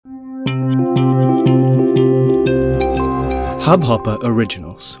Hubhopper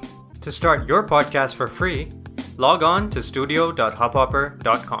Originals. To start your podcast for free, log on to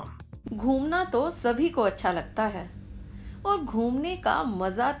studio.hubhopper.com. घूमना तो सभी को अच्छा लगता है और घूमने का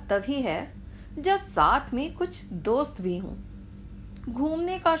मज़ा तभी है जब साथ में कुछ दोस्त भी हों।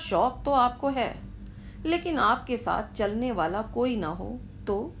 घूमने का शौक तो आपको है, लेकिन आपके साथ चलने वाला कोई ना हो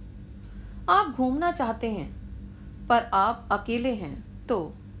तो आप घूमना चाहते हैं पर आप अकेले हैं तो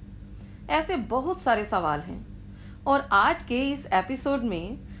ऐसे बहुत सारे सवाल हैं और आज के इस एपिसोड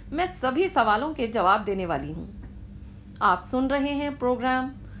में मैं सभी सवालों के जवाब देने वाली हूँ। आप सुन रहे हैं प्रोग्राम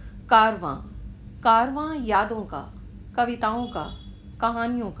कारवां यादों का, कविताओं का,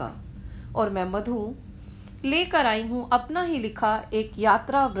 कहानियों का और मैं मधु लेकर आई हूँ अपना ही लिखा एक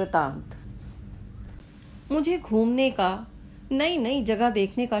यात्रा वृतांत। मुझे घूमने का, नई नई जगह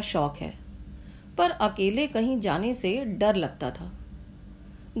देखने का शौक है, पर अकेले कहीं जाने से डर लगता था।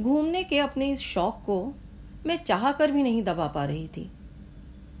 घूमने के अपने इस शौक को मैं चाह कर भी नहीं दबा पा रही थी,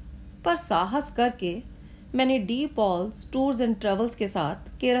 पर साहस करके मैंने D Paul's tours and travels के साथ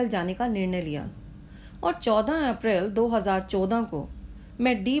केरल जाने का निर्णय लिया और 14 अप्रैल 2014 को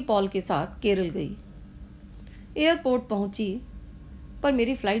मैं डी पॉल के साथ केरल गई। एयरपोर्ट पहुंची पर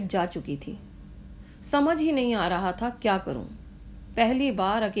मेरी फ्लाइट जा चुकी थी। समझ ही नहीं आ रहा था क्या करूं। पहली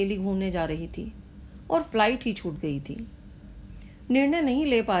बार अकेली घूमने जा रही थी और फ्लाइट ही छूट गई थी। निर्णय नहीं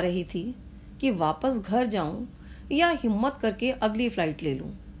ले पा रही थी कि वापस घर जाऊं या हिम्मत करके अगली फ्लाइट ले लूं।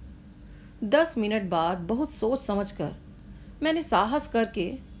 10 मिनट बाद बहुत सोच समझकर मैंने साहस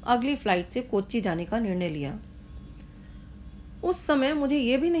करके अगली फ्लाइट से कोच्चि जाने का निर्णय लिया। उस समय मुझे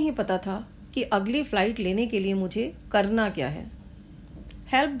ये भी नहीं पता था कि अगली फ्लाइट लेने के लिए मुझे करना क्या है।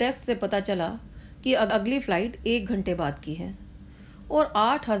 हेल्प डेस्क से पता चला कि अगली फ्लाइट 1 घंटे बाद की है और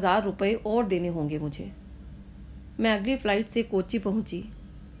 8,000 रुपये और देने होंगे मुझे। मैं अगली फ्लाइट से कोच्चि पहुंची।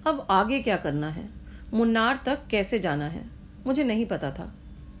 अब आगे क्या करना है, मुन्नार तक कैसे जाना है, मुझे नहीं पता था।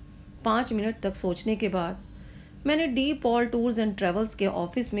 5 मिनट तक सोचने के बाद मैंने D Paul tours and travels के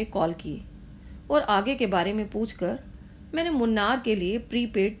ऑफिस में कॉल की और आगे के बारे में पूछकर मैंने मुन्नार के लिए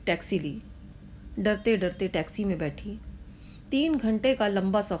प्रीपेड टैक्सी ली। डरते डरते टैक्सी में बैठी। 3 घंटे का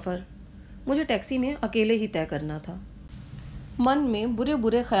लंबा सफ़र मुझे टैक्सी में अकेले ही तय करना था। मन में बुरे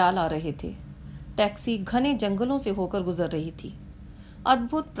बुरे ख्याल आ रहे थे। टैक्सी घने जंगलों से होकर गुजर रही थी।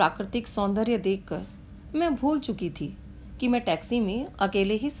 अद्भुत प्राकृतिक सौंदर्य देखकर मैं भूल चुकी थी कि मैं टैक्सी में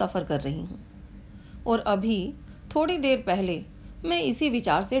अकेले ही सफ़र कर रही हूँ और अभी थोड़ी देर पहले मैं इसी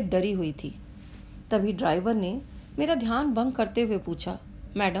विचार से डरी हुई थी। तभी ड्राइवर ने मेरा ध्यान भंग करते हुए पूछा,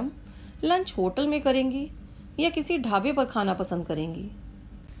 मैडम लंच होटल में करेंगी या किसी ढाबे पर खाना पसंद करेंगी?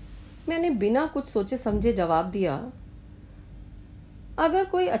 मैंने बिना कुछ सोचे समझे जवाब दिया, अगर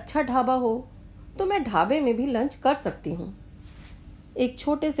कोई अच्छा ढाबा हो तो मैं ढाबे में भी लंच कर सकती हूँ। एक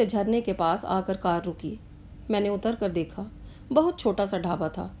छोटे से झरने के पास आकर कार रुकी। मैंने उतर कर देखा, बहुत छोटा सा ढाबा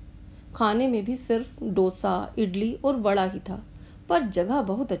था। खाने में भी सिर्फ डोसा, इडली और वड़ा ही था, पर जगह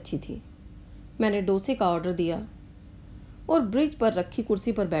बहुत अच्छी थी। मैंने डोसे का ऑर्डर दिया और ब्रिज पर रखी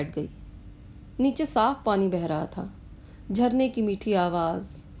कुर्सी पर बैठ गई। नीचे साफ पानी बह रहा था, झरने की मीठी आवाज़,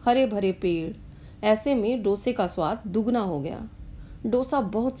 हरे भरे पेड़, ऐसे में डोसे का स्वाद दुगना हो गया। डोसा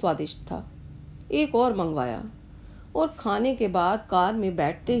बहुत स्वादिष्ट था। एक और मंगवाया और खाने के बाद कार में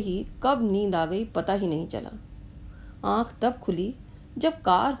बैठते ही कब नींद आ गई पता ही नहीं चला। आंख तब खुली जब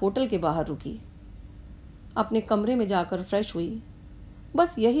कार होटल के बाहर रुकी। अपने कमरे में जाकर फ्रेश हुई।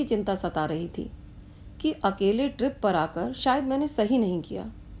 बस यही चिंता सता रही थी कि अकेले ट्रिप पर आकर शायद मैंने सही नहीं किया।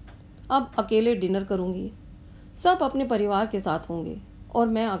 अब अकेले डिनर करूंगी, सब अपने परिवार के साथ होंगे और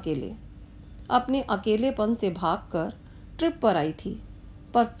मैं अकेले। अपने अकेलेपन से भागकर ट्रिप पर आई थी,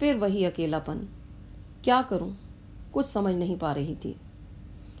 पर फिर वही अकेलापन। क्या करूं, कुछ समझ नहीं पा रही थी।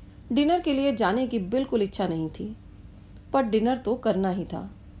 डिनर के लिए जाने की बिल्कुल इच्छा नहीं थी, पर डिनर तो करना ही था।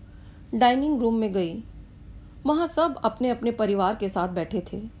 डाइनिंग रूम में गई। वहाँ सब अपने अपने परिवार के साथ बैठे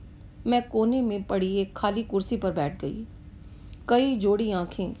थे। मैं कोने में पड़ी एक खाली कुर्सी पर बैठ गई। कई जोड़ी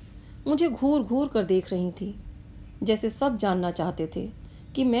आंखें मुझे घूर घूर कर देख रही थी, जैसे सब जानना चाहते थे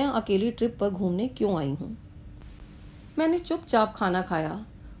कि मैं अकेली ट्रिप पर घूमने क्यों आई हूँ। मैंने चुपचाप खाना खाया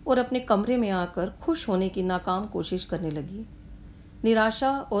और अपने कमरे में आकर खुश होने की नाकाम कोशिश करने लगी। निराशा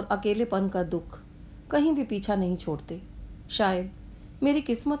और अकेलेपन का दुख कहीं भी पीछा नहीं छोड़ते। शायद मेरी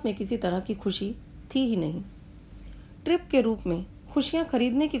किस्मत में किसी तरह की खुशी थी ही नहीं। ट्रिप के रूप में खुशियाँ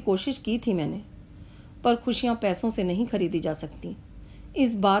खरीदने की कोशिश की थी मैंने, पर खुशियाँ पैसों से नहीं खरीदी जा सकती।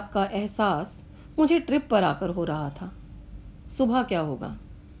 इस बात का एहसास मुझे ट्रिप पर आकर हो रहा था। सुबह क्या होगा,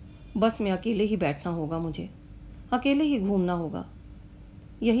 बस में अकेले ही बैठना होगा, मुझे अकेले ही घूमना होगा।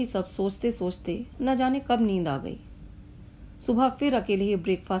 यही सब सोचते सोचते न जाने कब नींद आ गई। सुबह फिर अकेले ही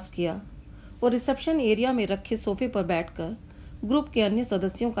ब्रेकफास्ट किया और रिसेप्शन एरिया में रखे सोफे पर बैठकर ग्रुप के अन्य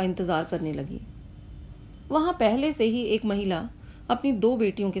सदस्यों का इंतजार करने लगी। वहां पहले से ही एक महिला अपनी 2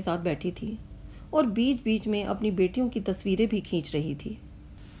 बेटियों के साथ बैठी थी और बीच बीच में अपनी बेटियों की तस्वीरें भी खींच रही थी।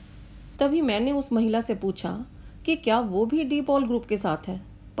 तभी मैंने उस महिला से पूछा कि क्या वो भी डी पॉल ग्रुप के साथ है।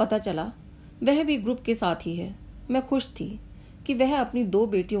 पता चला वह भी ग्रुप के साथ ही है। मैं खुश थी कि वह अपनी 2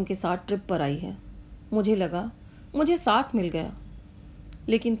 बेटियों के साथ ट्रिप पर आई है। मुझे लगा मुझे साथ मिल गया,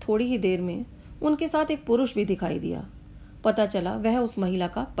 लेकिन थोड़ी ही देर में उनके साथ एक पुरुष भी दिखाई दिया। पता चला वह उस महिला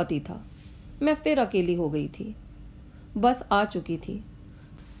का पति था। मैं फिर अकेली हो गई थी। बस आ चुकी थी।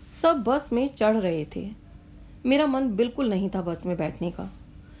 सब बस में चढ़ रहे थे। मेरा मन बिल्कुल नहीं था बस में बैठने का,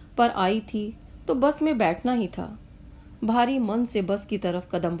 पर आई थी तो बस में बैठना ही था। भारी मन से बस की तरफ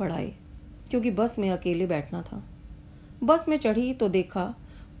कदम बढ़ाए, क्योंकि बस में अकेले बैठना था। बस में चढ़ी तो देखा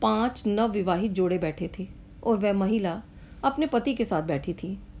 5 नवविवाहित जोड़े बैठे थे और वह महिला अपने पति के साथ बैठी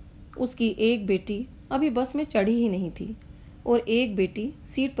थी। उसकी एक बेटी अभी बस में चढ़ी ही नहीं थी और एक बेटी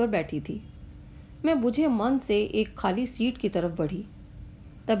सीट पर बैठी थी। मैं बुझे मन से एक खाली सीट की तरफ बढ़ी।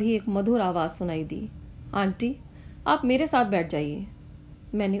 तभी एक मधुर आवाज़ सुनाई दी, आंटी आप मेरे साथ बैठ जाइए।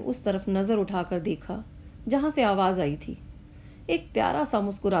 मैंने उस तरफ नज़र उठाकर देखा जहाँ से आवाज़ आई थी। एक प्यारा सा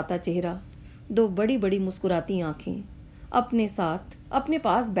मुस्कुराता चेहरा, 2 बड़ी बड़ी मुस्कुराती आंखें अपने साथ अपने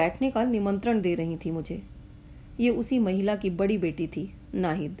पास बैठने का निमंत्रण दे रही थी मुझे। ये उसी महिला की बड़ी बेटी थी,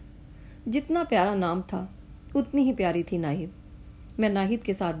 नाहिद। जितना प्यारा नाम था उतनी ही प्यारी थी नाहिद। मैं नाहिद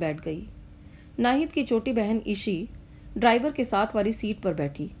के साथ बैठ गई। नाहिद की छोटी बहन ईशी ड्राइवर के साथ वाली सीट पर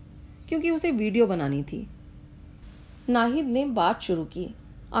बैठी, क्योंकि उसे वीडियो बनानी थी। नाहिद ने बात शुरू की,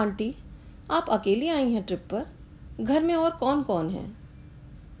 आंटी आप अकेली आई हैं ट्रिप पर? घर में और कौन कौन है?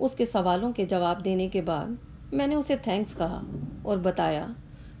 उसके सवालों के जवाब देने के बाद मैंने उसे थैंक्स कहा और बताया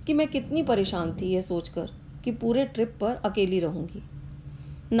कि मैं कितनी परेशान थी ये सोचकर कि पूरे ट्रिप पर अकेली रहूंगी।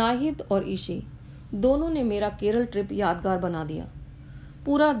 नाहिद और ईशी दोनों ने मेरा केरल ट्रिप यादगार बना दिया।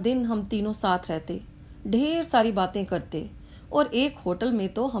 पूरा दिन हम तीनों साथ रहते, ढेर सारी बातें करते और एक होटल में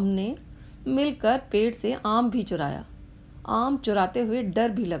तो हमने मिलकर पेड़ से आम भी चुराया। आम चुराते हुए डर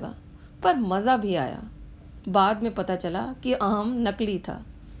भी लगा, पर मज़ा भी आया। बाद में पता चला कि आम नकली था।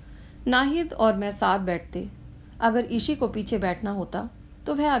 नाहिद और मैं साथ बैठते। अगर ईशी को पीछे बैठना होता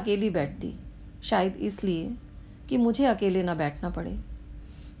तो वह अकेली बैठती, शायद इसलिए कि मुझे अकेले ना बैठना पड़े।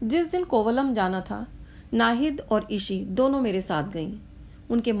 जिस दिन कोवलम जाना था, नाहिद और ईशी दोनों मेरे साथ गईं।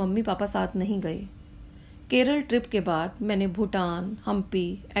 उनके मम्मी पापा साथ नहीं गए। केरल ट्रिप के बाद मैंने भूटान,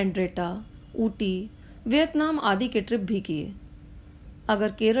 हम्पी, एंड्रेटा, ऊटी, वियतनाम आदि के ट्रिप भी किए।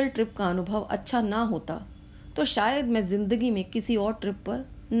 अगर केरल ट्रिप का अनुभव अच्छा ना होता तो शायद मैं ज़िंदगी में किसी और ट्रिप पर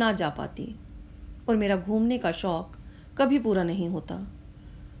ना जा पाती और मेरा घूमने का शौक़ कभी पूरा नहीं होता।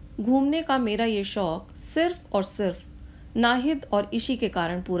 घूमने का मेरा ये शौक़ सिर्फ और सिर्फ नाहिद और ईशी के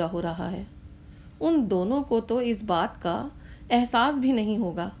कारण पूरा हो रहा है। उन दोनों को तो इस बात का एहसास भी नहीं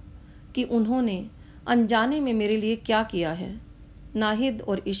होगा कि उन्होंने अनजाने में मेरे लिए क्या किया है। नाहिद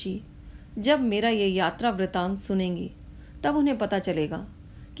और ईशी जब मेरा ये यात्रा वृतांत सुनेंगी तब उन्हें पता चलेगा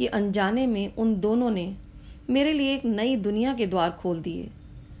कि अनजाने में उन दोनों ने मेरे लिए एक नई दुनिया के द्वार खोल दिए।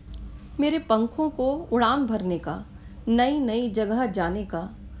 मेरे पंखों को उड़ान भरने का, नई नई जगह जाने का,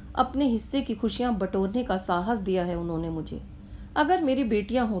 अपने हिस्से की खुशियां बटोरने का साहस दिया है उन्होंने मुझे। अगर मेरी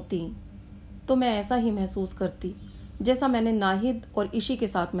बेटियां होती तो मैं ऐसा ही महसूस करती जैसा मैंने नाहिद और ईशी के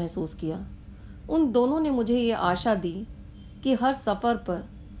साथ महसूस किया। उन दोनों ने मुझे ये आशा दी कि हर सफ़र पर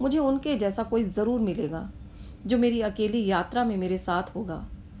मुझे उनके जैसा कोई ज़रूर मिलेगा जो मेरी अकेली यात्रा में मेरे साथ होगा।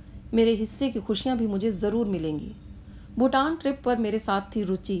 मेरे हिस्से की खुशियाँ भी मुझे ज़रूर मिलेंगी। भूटान ट्रिप पर मेरे साथ थी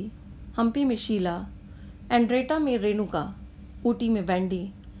रुचि, हम्पी में शीला, एंड्रेटा में रेणुका, ऊटी में वैंडी,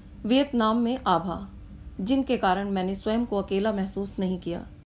 वियतनाम में आभा, जिनके कारण मैंने स्वयं को अकेला महसूस नहीं किया।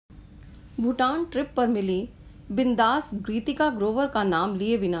 भूटान ट्रिप पर मिली बिंदास गीतिका ग्रोवर का नाम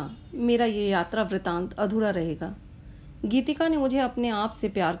लिए बिना मेरा ये यात्रा वृतांत अधूरा रहेगा। गीतिका ने मुझे अपने आप से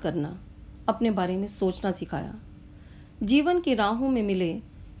प्यार करना, अपने बारे में सोचना सिखाया। जीवन की राहों में मिले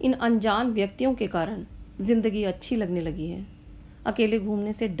इन अनजान व्यक्तियों के कारण जिंदगी अच्छी लगने लगी है। अकेले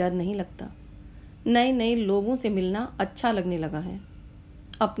घूमने से डर नहीं लगता। नए नए लोगों से मिलना अच्छा लगने लगा है।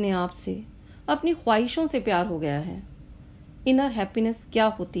 अपने आप से, अपनी ख्वाहिशों से प्यार हो गया है। इनर हैप्पीनेस क्या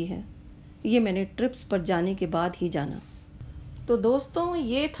होती है ये मैंने ट्रिप्स पर जाने के बाद ही जाना। तो दोस्तों,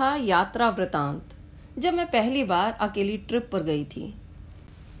 ये था यात्रा वृतांत जब मैं पहली बार अकेली ट्रिप पर गई थी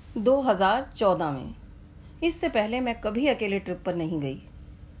 2014 में। इससे पहले मैं कभी अकेले ट्रिप पर नहीं गई।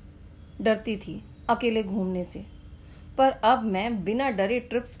 डरती थी अकेले घूमने से, पर अब मैं बिना डरे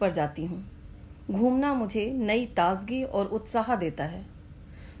ट्रिप्स पर जाती हूँ। घूमना मुझे नई ताजगी और उत्साह देता है।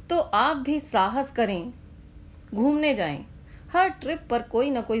 तो आप भी साहस करें, घूमने जाएं। हर ट्रिप पर कोई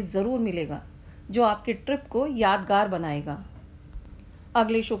ना कोई ज़रूर मिलेगा जो आपके ट्रिप को यादगार बनाएगा।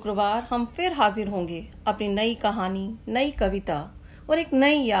 अगले शुक्रवार हम फिर हाजिर होंगे अपनी नई कहानी, नई कविता और एक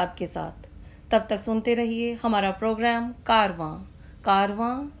नई याद के साथ। तब तक सुनते रहिए हमारा प्रोग्राम कारवां,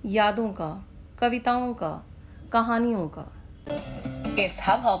 कारवां यादों का, कविताओं का, कहानियों का। इस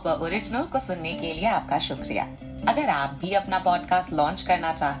हब हॉपर ओरिजिनल को सुनने के लिए आपका शुक्रिया। अगर आप भी अपना पॉडकास्ट लॉन्च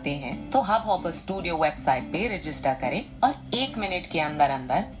करना चाहते हैं तो हब हॉपर स्टूडियो वेबसाइट पे रजिस्टर करें और 1 मिनट के अंदर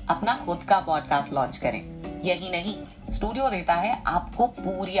अंदर अपना खुद का पॉडकास्ट लॉन्च करें। यही नहीं, स्टूडियो देता है आपको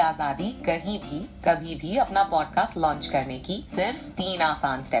पूरी आजादी कहीं भी कभी भी अपना पॉडकास्ट लॉन्च करने की, सिर्फ 3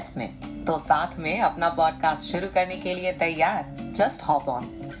 आसान स्टेप्स में। तो साथ में अपना पॉडकास्ट शुरू करने के लिए तैयार? Just hop on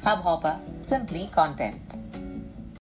Hub Hopper, simply content.